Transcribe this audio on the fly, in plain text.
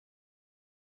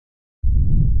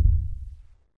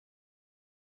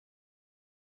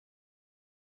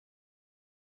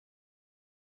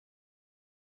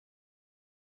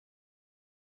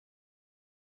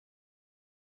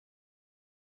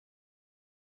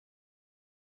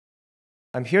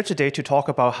I'm here today to talk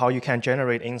about how you can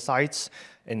generate insights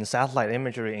in satellite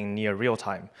imagery in near real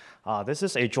time. This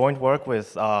is a joint work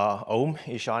with Om,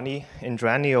 Ishani,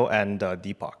 Indranil, and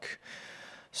Deepak.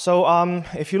 So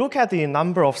if you look at the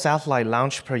number of satellite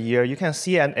launched per year, you can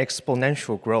see an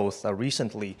exponential growth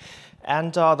recently.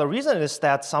 And the reason is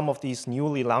that some of these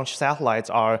newly launched satellites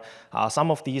are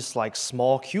some of these like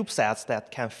small CubeSats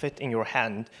that can fit in your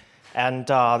hand. And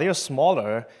they're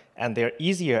smaller, and they're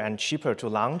easier and cheaper to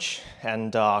launch,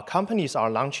 and companies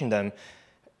are launching them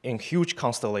in huge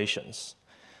constellations.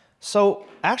 So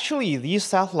actually, these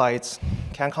satellites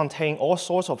can contain all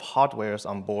sorts of hardwares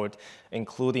on board,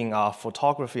 including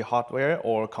photography hardware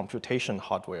or computation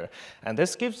hardware. And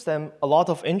this gives them a lot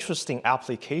of interesting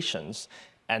applications.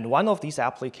 And one of these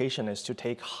applications is to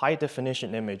take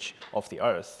high-definition image of the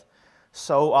Earth.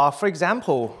 So for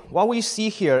example, what we see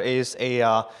here is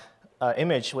a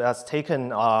image that's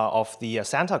taken of the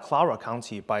Santa Clara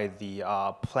County by the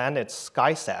planet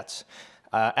SkySat.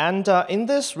 And in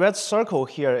this red circle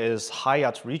here is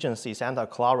Hyatt Regency Santa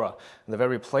Clara, the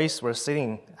very place we're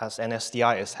sitting as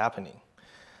NSDI is happening.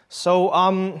 So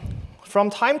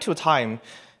from time to time,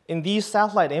 in these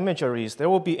satellite imageries, there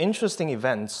will be interesting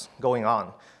events going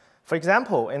on. For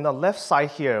example, in the left side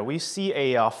here, we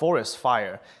see a forest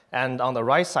fire. And on the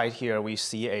right side here, we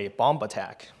see a bomb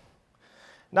attack.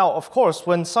 Now, of course,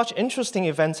 when such interesting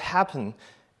events happen,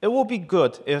 it will be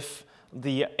good if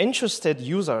the interested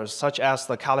users, such as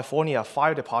the California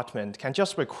Fire Department, can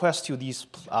just request to these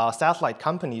satellite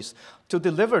companies to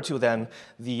deliver to them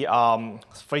the,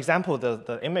 for example,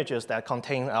 the images that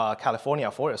contain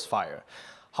California forest fire.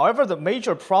 However, the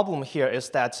major problem here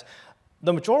is that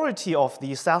the majority of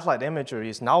these satellite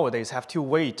imageries nowadays have to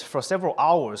wait for several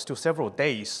hours to several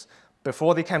days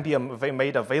before they can be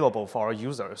made available for our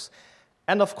users.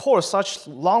 And of course, such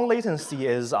long latency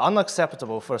is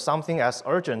unacceptable for something as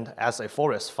urgent as a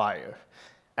forest fire.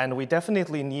 And we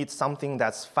definitely need something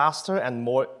that's faster and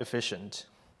more efficient.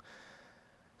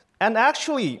 And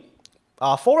actually,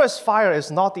 forest fire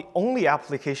is not the only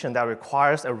application that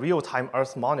requires a real-time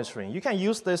Earth monitoring. You can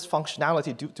use this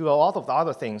functionality to do a lot of the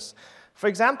other things. For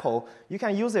example, you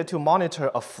can use it to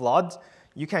monitor a flood.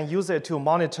 You can use it to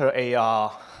monitor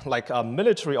a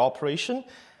military operation.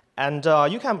 And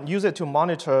you can use it to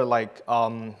monitor like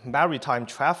maritime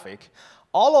traffic.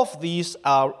 All of these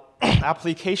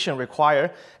applications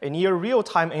require a near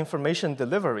real-time information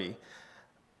delivery.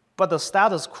 But the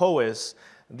status quo is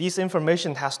this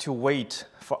information has to wait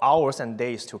for hours and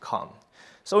days to come.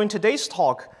 So in today's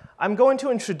talk, I'm going to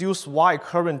introduce why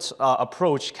current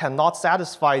approach cannot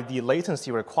satisfy the latency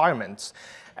requirements.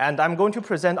 And I'm going to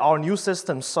present our new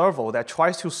system, Serval, that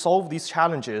tries to solve these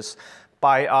challenges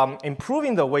by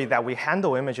improving the way that we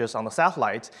handle images on the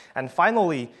satellite, and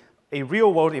finally, a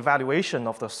real-world evaluation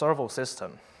of the Serval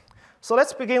system. So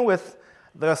let's begin with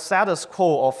the status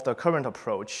quo of the current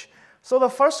approach. So the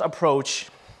first approach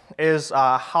is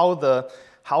how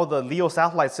the LEO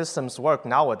satellite systems work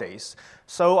nowadays.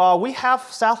 So we have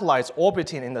satellites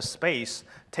orbiting in the space,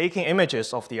 taking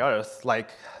images of the Earth,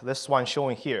 like this one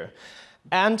shown here.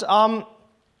 And on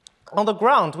the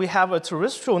ground, we have a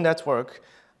terrestrial network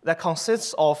that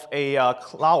consists of a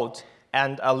cloud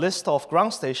and a list of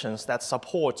ground stations that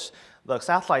support the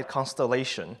satellite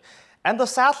constellation. And the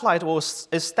satellite will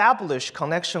establish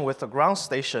connection with the ground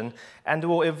station and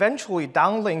will eventually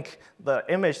downlink the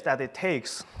image that it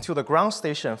takes to the ground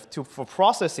station for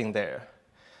processing there.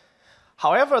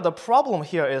 However, the problem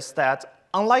here is that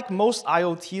unlike most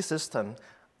IoT systems,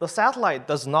 the satellite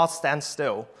does not stand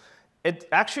still. It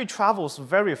actually travels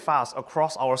very fast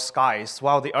across our skies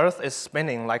while the Earth is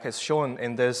spinning, like it's shown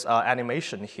in this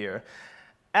animation here.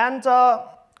 And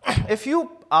if you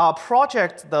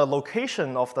project the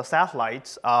location of the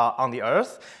satellite on the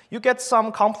Earth, you get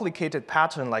some complicated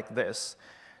pattern like this.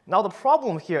 Now, the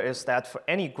problem here is that for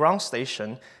any ground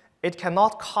station, it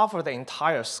cannot cover the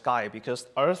entire sky because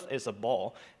Earth is a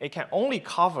ball. It can only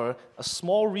cover a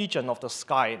small region of the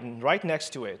sky right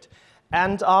next to it.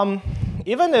 And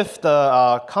even if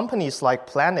the companies like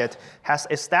Planet has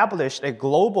established a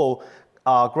global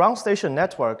ground station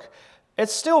network,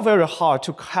 it's still very hard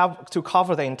to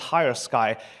cover the entire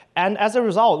sky. And as a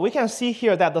result, we can see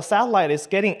here that the satellite is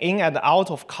getting in and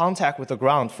out of contact with the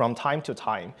ground from time to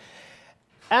time.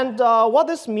 And what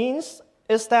this means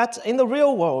is that in the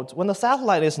real world, when the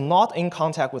satellite is not in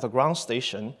contact with the ground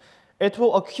station, it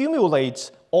will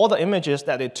accumulate all the images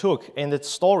that it took in its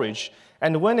storage.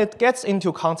 And when it gets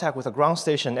into contact with the ground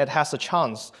station, it has a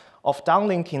chance of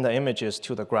downlinking the images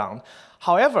to the ground.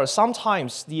 However,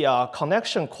 sometimes the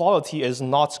connection quality is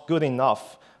not good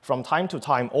enough from time to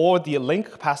time, or the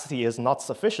link capacity is not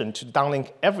sufficient to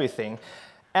downlink everything.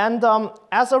 And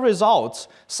as a result,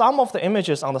 some of the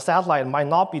images on the satellite might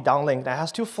not be downlinked and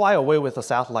has to fly away with the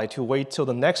satellite to wait till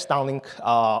the next downlink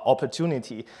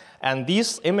opportunity. And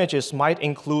these images might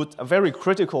include very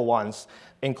critical ones,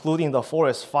 including the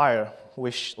forest fire,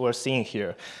 which we're seeing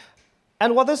here.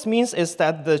 And what this means is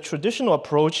that the traditional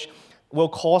approach will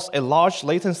cause a large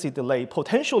latency delay,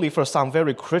 potentially for some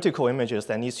very critical images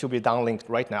that needs to be downlinked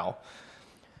right now.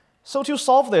 So to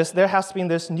solve this, there has been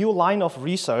this new line of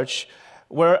research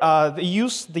where they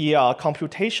use the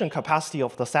computation capacity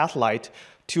of the satellite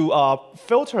to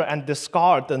filter and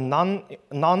discard the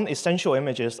non-essential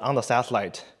images on the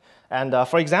satellite. And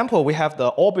for example, we have the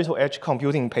orbital edge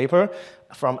computing paper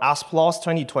from ASPLOS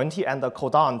 2020 and the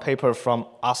CODAN paper from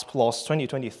ASPLOS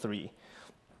 2023.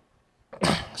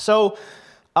 So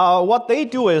what they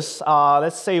do is,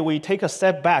 let's say we take a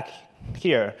step back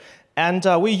here, and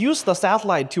we use the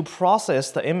satellite to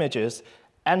process the images,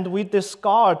 and we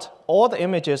discard all the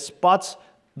images but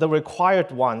the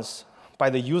required ones by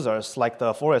the users, like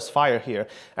the forest fire here.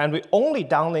 And we only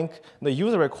downlink the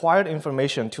user-required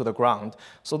information to the ground.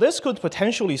 So this could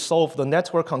potentially solve the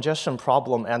network congestion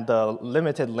problem and the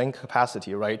limited link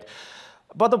capacity, right?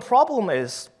 But the problem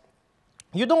is,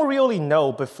 you don't really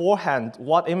know beforehand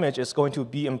what image is going to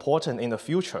be important in the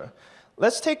future.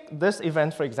 Let's take this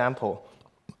event, for example.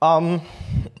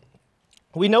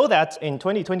 We know that in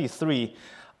 2023,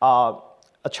 a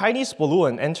Chinese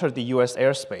balloon entered the US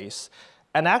airspace.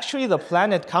 And actually, the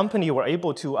Planet company were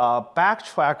able to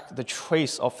backtrack the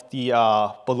trace of the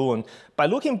balloon by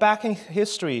looking back in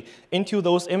history into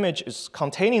those images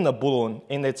containing the balloon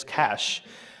in its cache.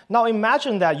 Now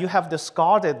imagine that you have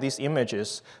discarded these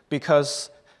images because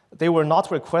they were not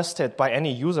requested by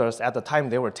any users at the time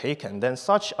they were taken. Then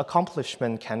such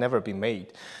accomplishment can never be made.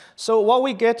 So what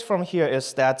we get from here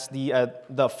is that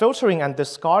the filtering and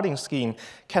discarding scheme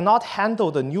cannot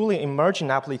handle the newly emerging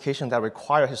applications that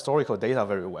require historical data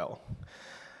very well.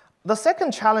 The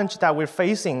second challenge that we're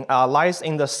facing lies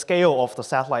in the scale of the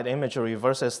satellite imagery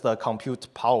versus the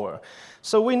compute power.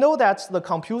 So we know that the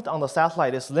compute on the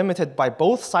satellite is limited by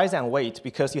both size and weight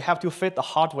because you have to fit the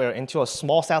hardware into a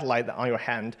small satellite on your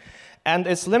hand. And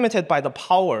it's limited by the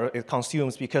power it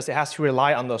consumes because it has to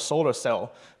rely on the solar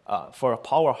cell for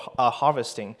power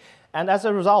harvesting. And as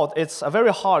a result, it's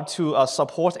very hard to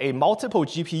support a multiple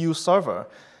GPU server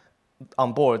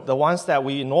on board, the ones that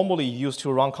we normally use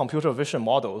to run computer vision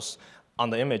models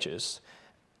on the images.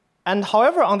 And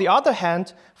however, on the other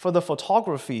hand, for the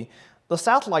photography, the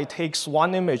satellite takes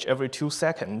one image every 2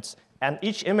 seconds, and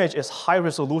each image is high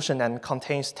resolution and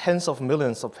contains tens of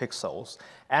millions of pixels.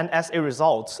 And as a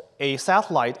result, a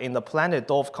satellite in the Planet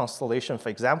Dove constellation, for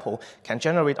example, can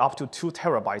generate up to 2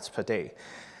 terabytes per day.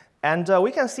 And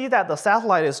we can see that the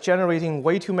satellite is generating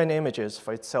way too many images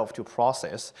for itself to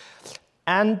process.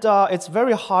 And it's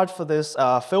very hard for this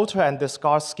filter and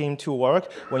discard scheme to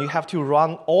work when you have to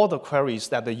run all the queries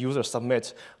that the user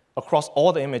submits across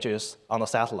all the images on the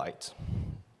satellite.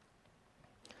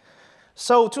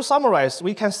 So to summarize,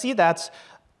 we can see that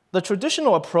the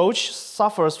traditional approach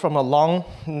suffers from a long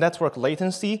network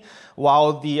latency,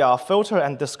 while the filter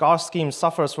and discard scheme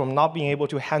suffers from not being able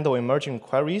to handle emerging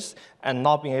queries and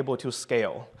not being able to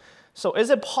scale. So is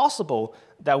it possible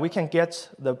that we can get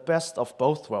the best of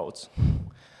both worlds?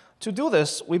 To do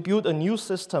this, we built a new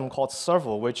system called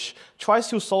Serval, which tries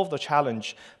to solve the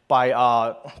challenge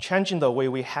by changing the way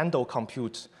we handle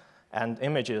compute and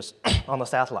images on the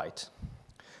satellite.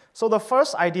 So the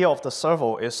first idea of the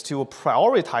Serval is to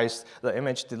prioritize the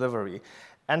image delivery.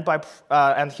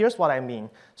 And here's what I mean.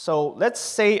 So let's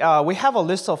say we have a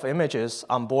list of images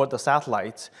on board the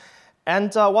satellite.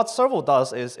 And what Serval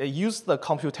does is it uses the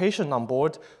computation on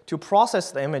board to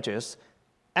process the images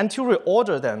and to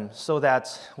reorder them so that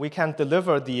we can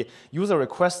deliver the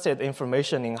user-requested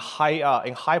information in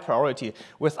high priority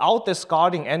without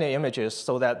discarding any images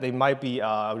so that they might be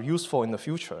useful in the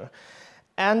future.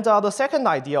 And the second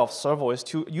idea of Serval is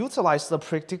to utilize the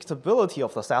predictability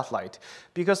of the satellite,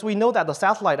 because we know that the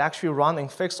satellite actually runs in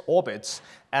fixed orbits,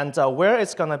 and where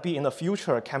it's going to be in the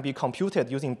future can be computed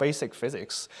using basic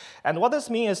physics. And what this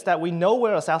means is that we know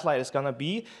where a satellite is going to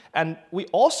be, and we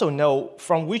also know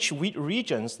from which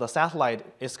regions the satellite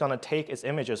is going to take its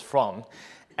images from.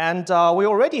 And we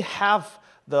already have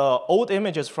the old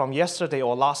images from yesterday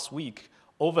or last week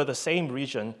over the same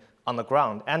region on the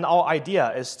ground. And our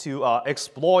idea is to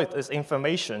exploit this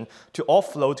information to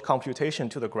offload computation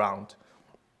to the ground.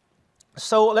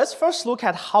 So let's first look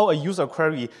at how a user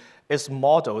query is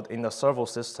modeled in the Serval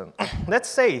system. Let's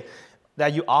say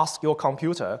that you ask your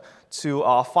computer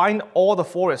to find all the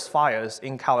forest fires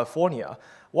in California.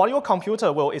 What your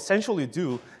computer will essentially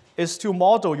do is to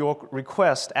model your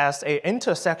request as an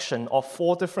intersection of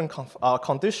 4 different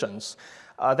conditions.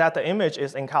 That the image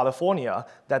is in California,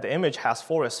 that the image has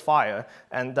forest fire,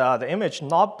 and the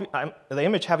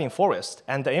image having forest,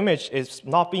 and the image is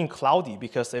not being cloudy,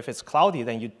 because if it's cloudy,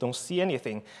 then you don't see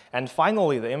anything. And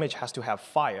finally, the image has to have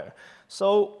fire.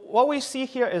 So what we see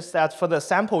here is that for the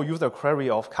sample user query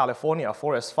of California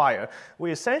forest fire,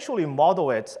 we essentially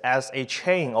model it as a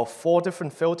chain of 4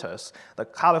 different filters: the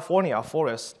California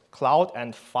forest, cloud,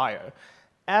 and fire.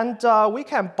 And we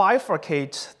can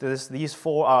bifurcate these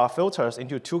 4 filters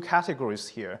into 2 categories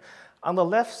here. On the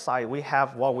left side, we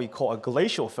have what we call a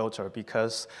glacial filter,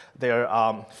 because their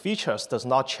features does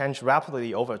not change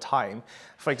rapidly over time.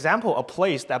 For example, a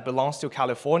place that belongs to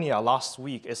California last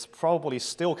week is probably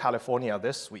still California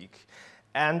this week.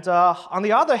 And on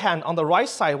the other hand, on the right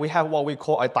side, we have what we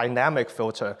call a dynamic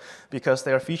filter, because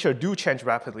their features do change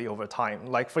rapidly over time.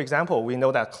 Like, for example, we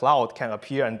know that cloud can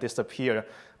appear and disappear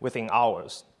within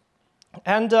hours.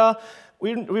 And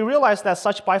we realize that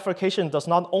such bifurcation does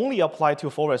not only apply to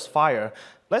forest fire.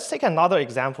 Let's take another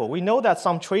example. We know that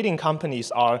some trading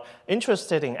companies are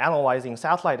interested in analyzing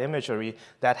satellite imagery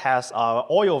that has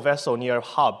oil vessel near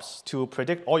hubs to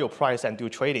predict oil price and do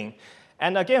trading.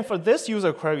 And again, for this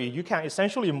user query, you can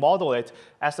essentially model it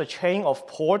as a chain of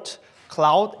port,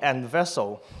 cloud, and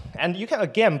vessel. And you can,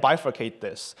 again, bifurcate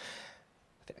this.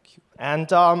 Thank you. And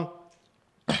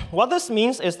what this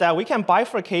means is that we can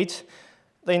bifurcate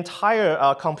the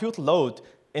entire compute load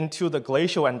into the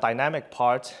glacial and dynamic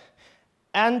part.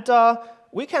 And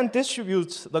we can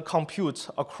distribute the compute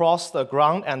across the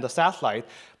ground and the satellite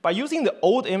by using the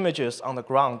old images on the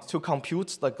ground to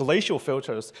compute the glacial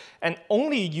filters, and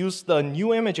only use the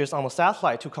new images on the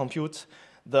satellite to compute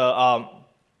the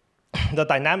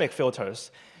dynamic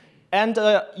filters. And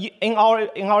in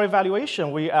our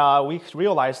evaluation, we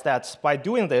realized that by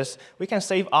doing this, we can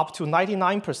save up to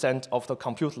 99% of the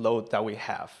compute load that we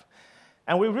have.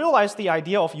 And we realized the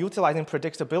idea of utilizing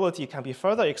predictability can be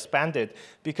further expanded,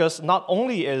 because not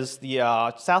only is the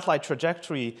satellite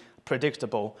trajectory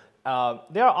predictable,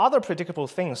 there are other predictable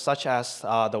things, such as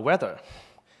the weather.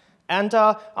 And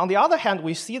on the other hand,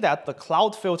 we see that the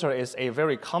cloud filter is a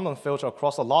very common filter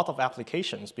across a lot of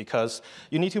applications, because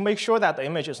you need to make sure that the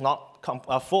image is not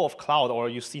full of cloud or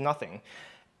you see nothing.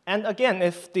 And again,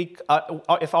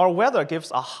 if our weather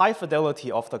gives a high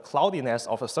fidelity of the cloudiness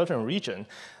of a certain region,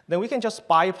 then we can just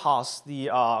bypass the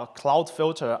cloud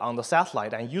filter on the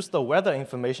satellite and use the weather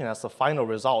information as the final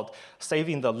result,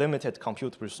 saving the limited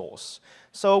compute resource.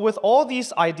 So with all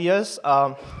these ideas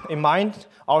in mind,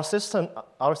 our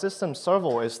system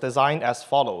Serval is designed as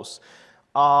follows.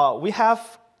 We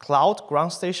have cloud,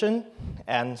 ground station,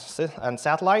 and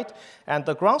satellite. And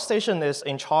the ground station is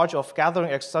in charge of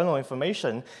gathering external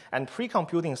information and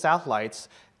pre-computing satellites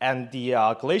and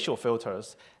the glacial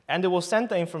filters. And it will send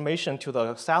the information to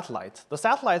the satellite. The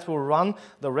satellite will run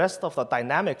the rest of the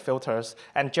dynamic filters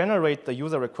and generate the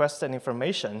user requested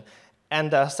information,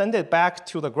 and send it back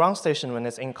to the ground station when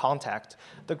it's in contact.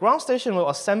 The ground station will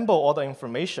assemble all the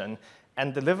information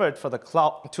and deliver it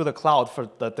to the cloud for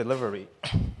the delivery.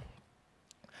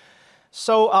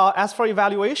 So as for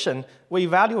evaluation, we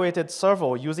evaluated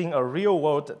Serval using a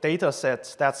real-world data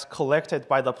set that's collected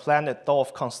by the planet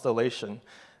Dolph constellation,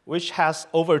 which has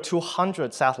over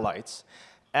 200 satellites.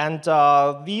 And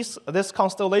this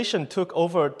constellation took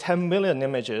over 10 million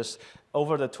images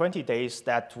over the 20 days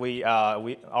that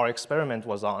our experiment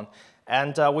was on.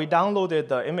 And we downloaded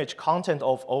the image content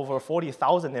of over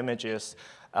 40,000 images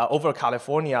over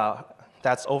California.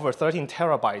 That's over 13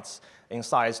 terabytes in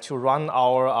size to run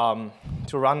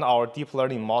our deep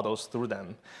learning models through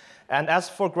them. And as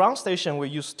for ground station, we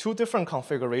use 2 different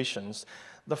configurations.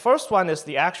 The first one is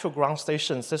the actual ground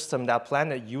station system that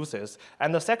Planet uses,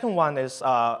 and the second one is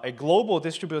a global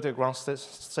distributed ground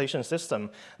station system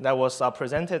that was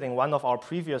presented in one of our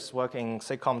previous work in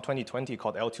SIGCOMM 2020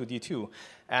 called L2D2.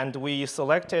 And we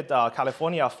selected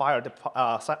California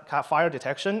fire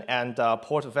detection and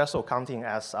port vessel counting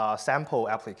as sample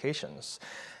applications.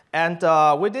 And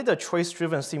we did a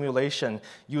trace-driven simulation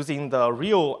using the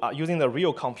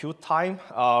real compute time,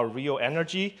 real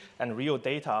energy, and real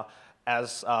data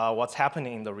as what's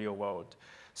happening in the real world.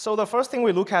 So the first thing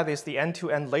we look at is the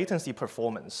end-to-end latency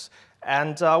performance.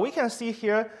 And we can see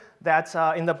here that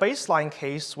in the baseline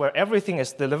case, where everything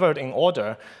is delivered in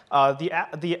order,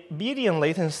 the median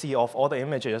latency of all the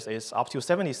images is up to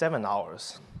 77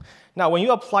 hours. Now, when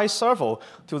you apply Serval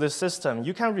to this system,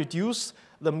 you can reduce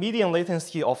the median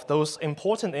latency of those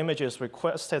important images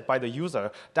requested by the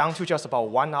user down to just about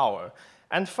 1 hour.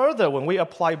 And further, when we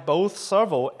apply both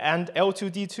Serval and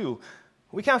L2D2,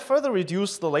 We can further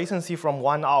reduce the latency from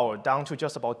 1 hour down to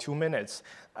just about 2 minutes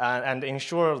and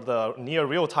ensure the near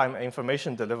real-time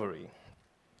information delivery.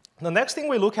 The next thing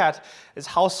we look at is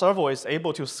how Serval is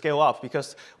able to scale up,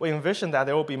 because we envision that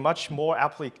there will be much more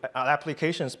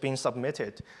applications being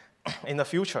submitted in the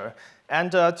future.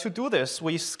 And to do this,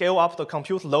 we scale up the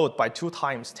compute load by 2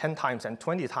 times, 10 times, and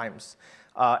 20 times.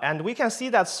 And we can see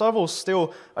that Serval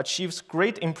still achieves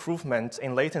great improvement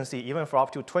in latency, even for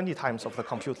up to 20 times of the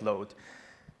compute load.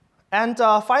 And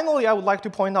finally, I would like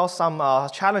to point out some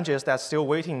challenges that's still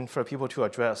waiting for people to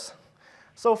address.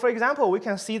 So for example, we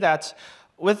can see that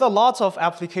with a lot of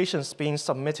applications being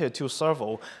submitted to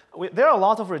Serval, there are a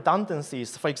lot of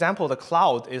redundancies. For example, the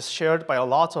cloud is shared by a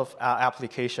lot of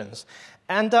applications.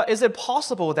 And is it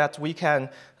possible that we can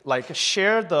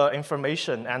share the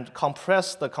information and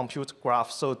compress the compute graph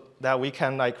so that we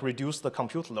can reduce the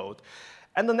compute load?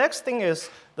 And the next thing is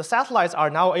the satellites are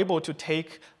now able to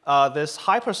take this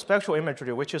hyperspectral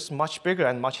imagery, which is much bigger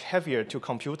and much heavier to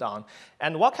compute on.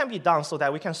 And what can be done so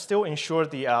that we can still ensure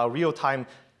the real-time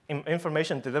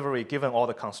information delivery given all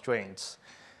the constraints?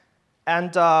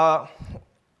 And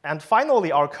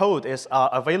finally, our code is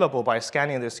available by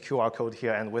scanning this QR code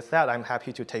here. And with that, I'm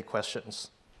happy to take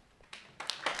questions.